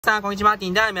さあ、こんにちは。テ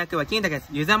ィンダーミャクはキングタクです。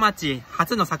遊佐町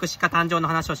初の作詞家誕生の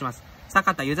話をします。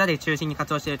酒田遊佐で中心に活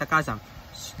動している高橋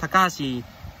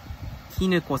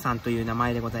錦子さんという名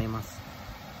前でございます。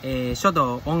書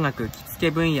道、音楽、着付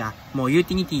け分野、もうユー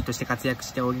ティリティとして活躍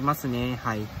しておりますね。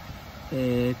はい。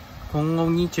今後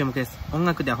に注目です。音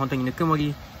楽では本当にぬくも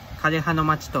り、枯葉の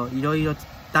街といろいろ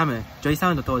ダム、ジョイ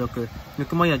サウンド登録、ぬ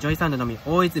くもりはジョイサウンドのみ、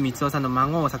大泉光雄さんの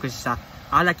孫を作詞した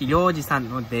荒木良二さん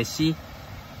の弟子、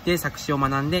で作詞を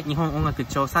学んで日本音楽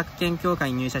著作権協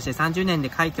会に入社して30年で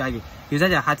快挙あり、遊佐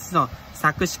では初の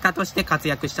作詞家として活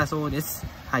躍したそうです。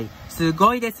はい。す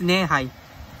ごいですね。はい。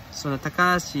その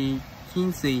高橋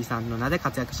金水さんの名で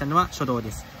活躍したのは書道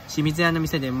です。清水屋の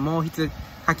店で毛筆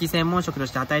書き専門職と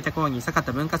して働いた頃に酒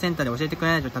田文化センターで教えてく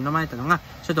れないと頼まれたのが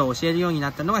書道を教えるように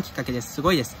なったのがきっかけです。す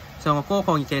ごいです。その後広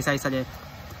報に掲載され、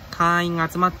会員が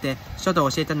集まって書道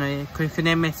を教えたので9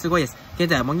年目、すごいです。現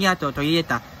在は模擬アートを取り入れ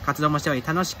た活動もしており、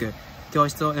楽しく教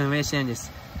室を運営しているんで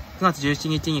す。9月17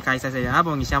日に開催されるア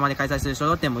ボン西山で開催する書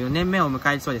道展も4年目を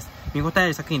迎えるそうです。見応えあ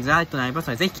る作品ずらっとなります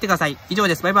ので、ぜひ来てください。以上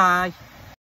です。バイバーイ。